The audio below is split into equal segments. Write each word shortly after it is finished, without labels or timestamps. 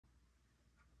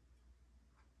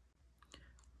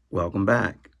Welcome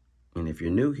back. And if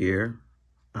you're new here,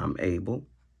 I'm Abel,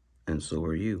 and so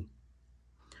are you.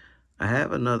 I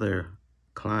have another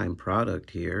Klein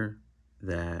product here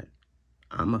that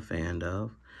I'm a fan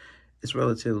of. It's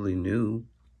relatively new.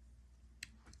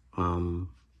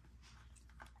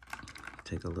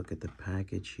 Take a look at the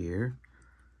package here.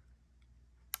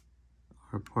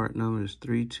 Our part number is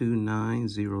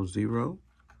 32900.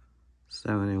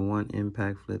 7-in-1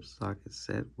 impact flip socket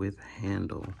set with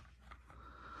handle.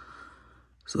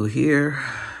 So here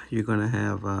you're going to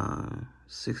have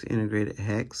 6 integrated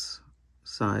hex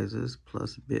sizes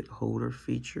plus bit holder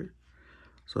feature.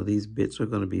 So these bits are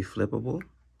going to be flippable,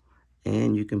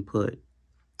 and you can put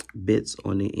bits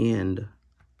on the end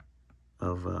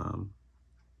of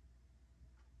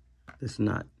this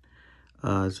nut.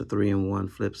 It's a 3-in-1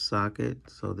 flip socket.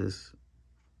 So this,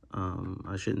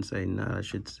 I shouldn't say nut, I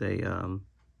should say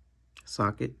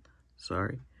socket,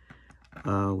 sorry,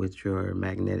 with your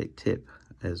magnetic tip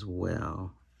as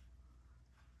well.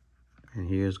 And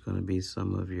here's going to be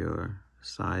some of your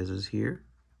sizes here,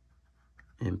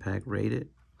 impact rated.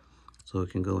 So it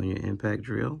can go in your impact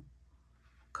drill,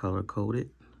 color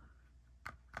coded,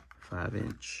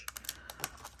 5-inch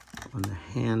on the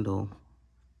handle.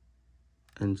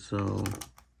 And so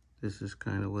this is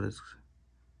kind of what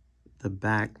the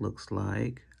back looks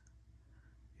like.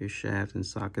 Your shaft and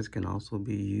sockets can also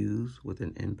be used with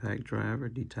an impact driver.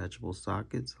 Detachable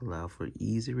sockets allow for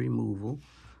easy removal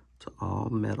to all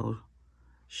metal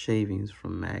shavings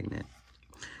from magnet,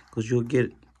 because you'll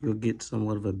get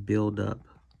somewhat of a buildup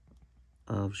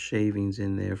of shavings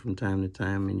in there from time to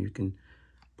time, and you can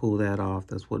pull that off.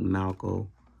 That's what Malco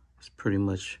has pretty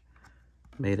much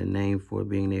made a name for,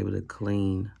 being able to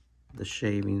clean the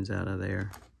shavings out of there.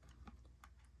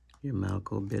 Your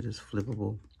Malco bit is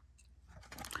flippable.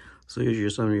 So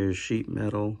here's some of your sheet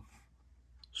metal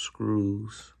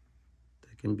screws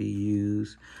that can be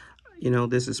used. You know,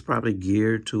 this is probably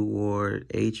geared toward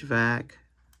HVAC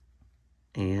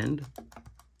and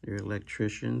your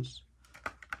electricians.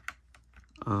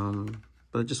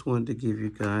 But I just wanted to give you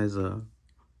guys a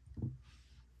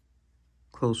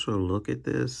closer look at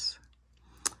this.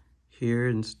 Here,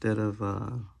 instead of,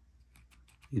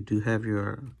 you do have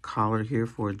your collar here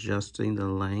for adjusting the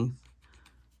length.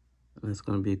 That's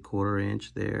going to be 1/4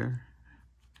 inch there,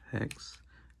 hex.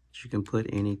 But you can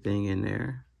put anything in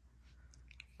there.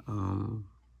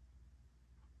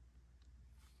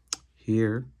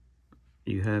 Here,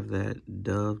 you have that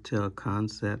dovetail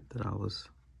concept that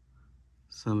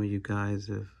some of you guys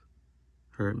have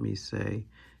heard me say,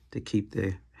 to keep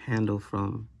the handle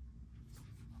from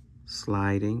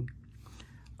sliding.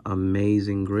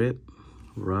 Amazing grip,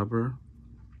 rubber.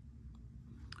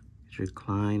 Get your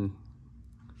Klein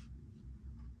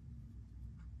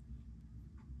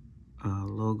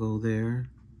logo there,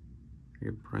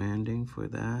 your branding for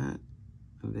that.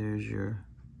 And there's your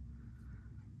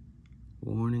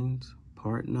warnings,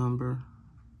 part number,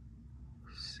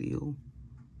 seal.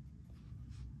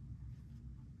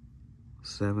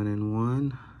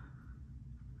 7-in-1.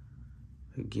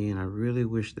 Again, I really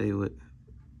wish they would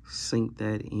sink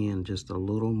that in just a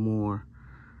little more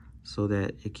so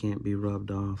that it can't be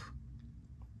rubbed off.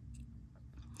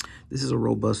 This is a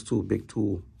robust tool, big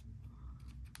tool.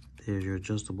 There's your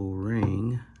adjustable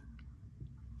ring.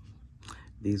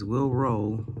 These will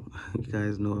roll. You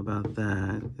guys know about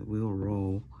that. It will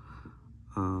roll.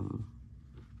 And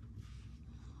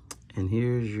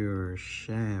here's your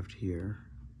shaft here.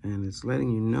 And it's letting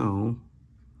you know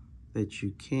that you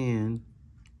can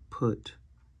put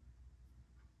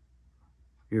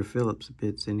your Phillips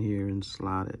bits in here and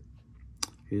slot it.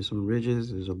 Here's some ridges.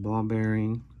 There's a ball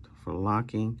bearing for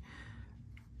locking.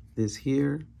 This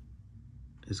here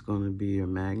is going to be your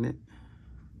magnet.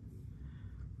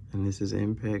 And this is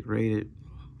impact rated.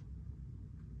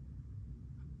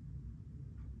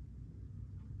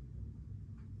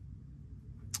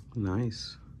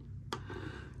 Nice.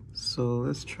 So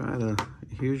let's try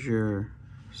here's your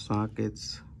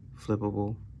sockets,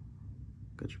 flippable.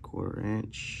 Got your 1/4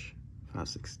 inch,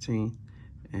 5/16,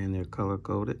 and they're color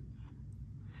coded.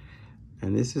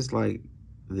 And this is like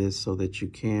this so that you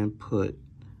can put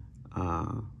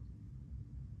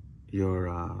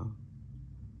your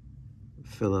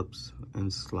Phillips and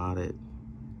slot it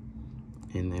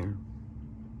in there,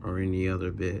 or any other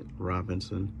bit,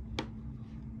 Robinson.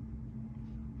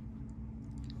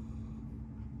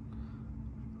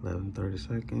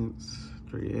 11/32,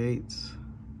 3/8,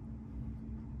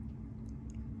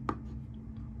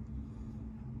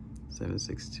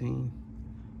 7/16,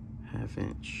 1/2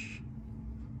 inch.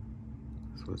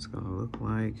 That's what it's gonna look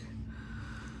like.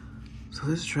 So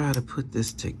let's try to put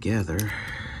this together.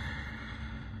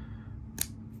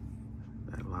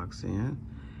 box in,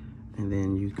 and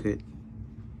then you could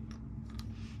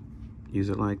use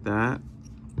it like that.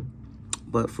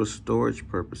 But for storage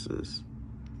purposes,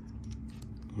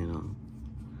 you know,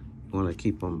 you want to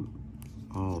keep them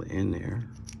all in there.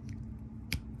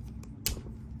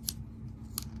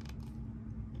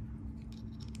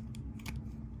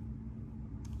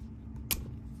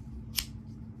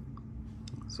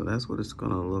 So that's what it's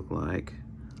going to look like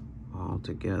all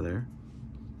together.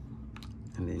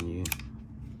 And then you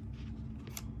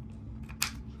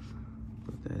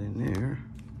put that in there.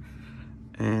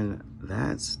 And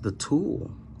that's the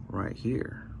tool right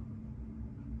here.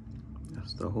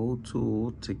 That's the whole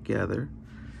tool together.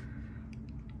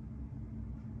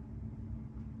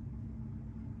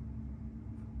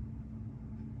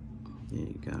 Give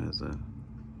you guys a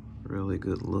really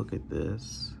good look at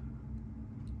this.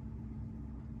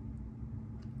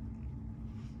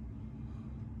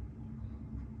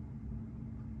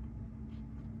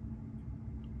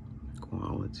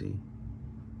 Quality.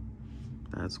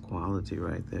 That's quality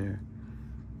right there.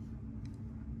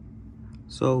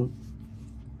 So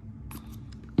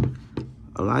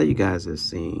a lot of you guys have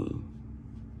seen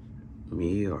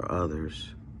me or others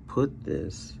put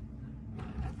this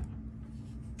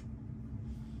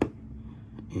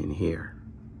in here.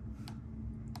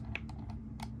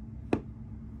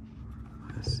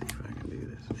 Let's see if I can do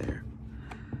this there.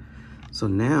 So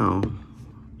now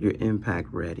you're impact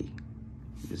ready.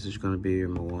 This is going to be your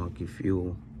Milwaukee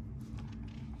fuel.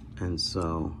 And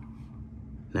so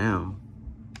now,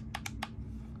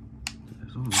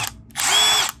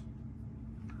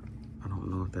 I don't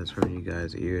know if that's hurting you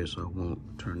guys' ears, so I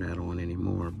won't turn that on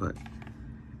anymore. But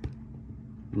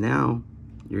now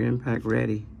you're impact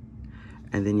ready.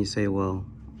 And then you say, well,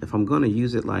 if I'm going to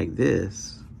use it like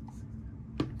this,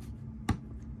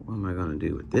 what am I going to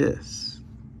do with this?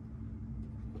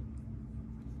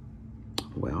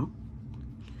 Well,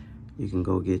 you can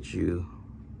go get you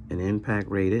an impact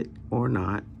rated or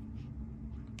not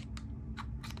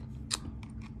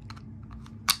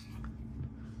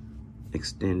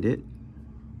extended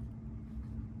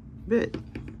bit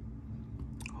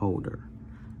holder.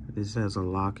 This has a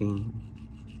locking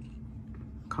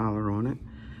collar on it.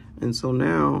 And so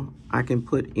now I can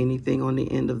put anything on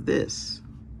the end of this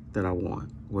that I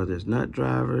want, whether it's nut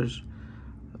drivers,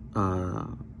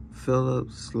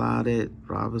 Phillips, slotted,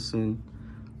 Robinson,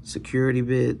 security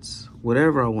bits,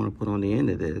 whatever I want to put on the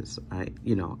end of this, I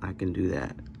can do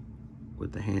that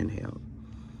with the handheld.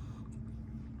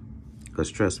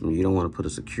 Because trust me, you don't want to put a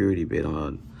security bit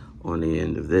on the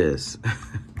end of this.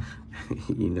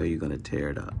 You know you're going to tear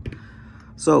it up.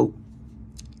 So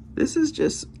this is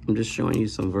just, I'm just showing you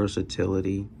some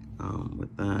versatility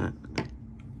with that.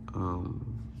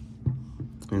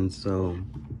 And so,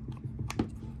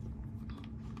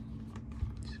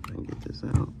 see if I can get this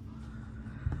out.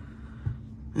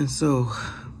 And so,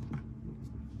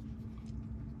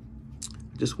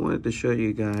 just wanted to show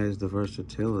you guys the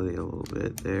versatility a little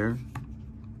bit there.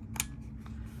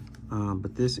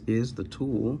 But this is the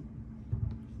tool.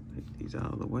 Take these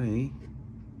out of the way.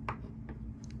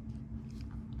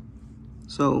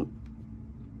 So,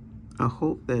 I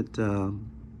hope that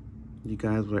you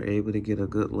guys were able to get a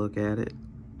good look at it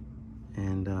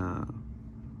and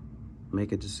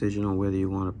make a decision on whether you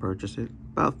want to purchase it.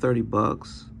 About 30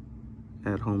 bucks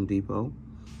at Home Depot.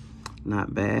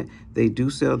 Not bad. They do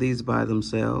sell these by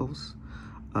themselves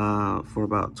for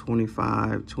about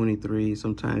 25, 23,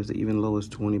 sometimes they even low as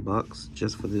 20 bucks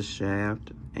just for this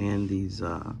shaft and these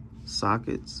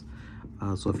sockets.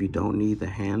 So if you don't need the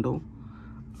handle,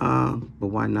 but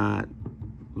why not,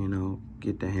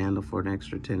 get the handle for an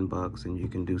extra 10 bucks and you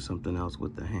can do something else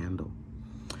with the handle.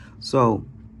 So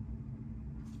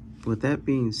with that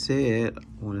being said,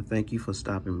 I want to thank you for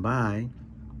stopping by,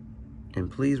 and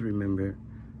please remember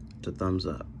to thumbs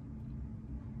up.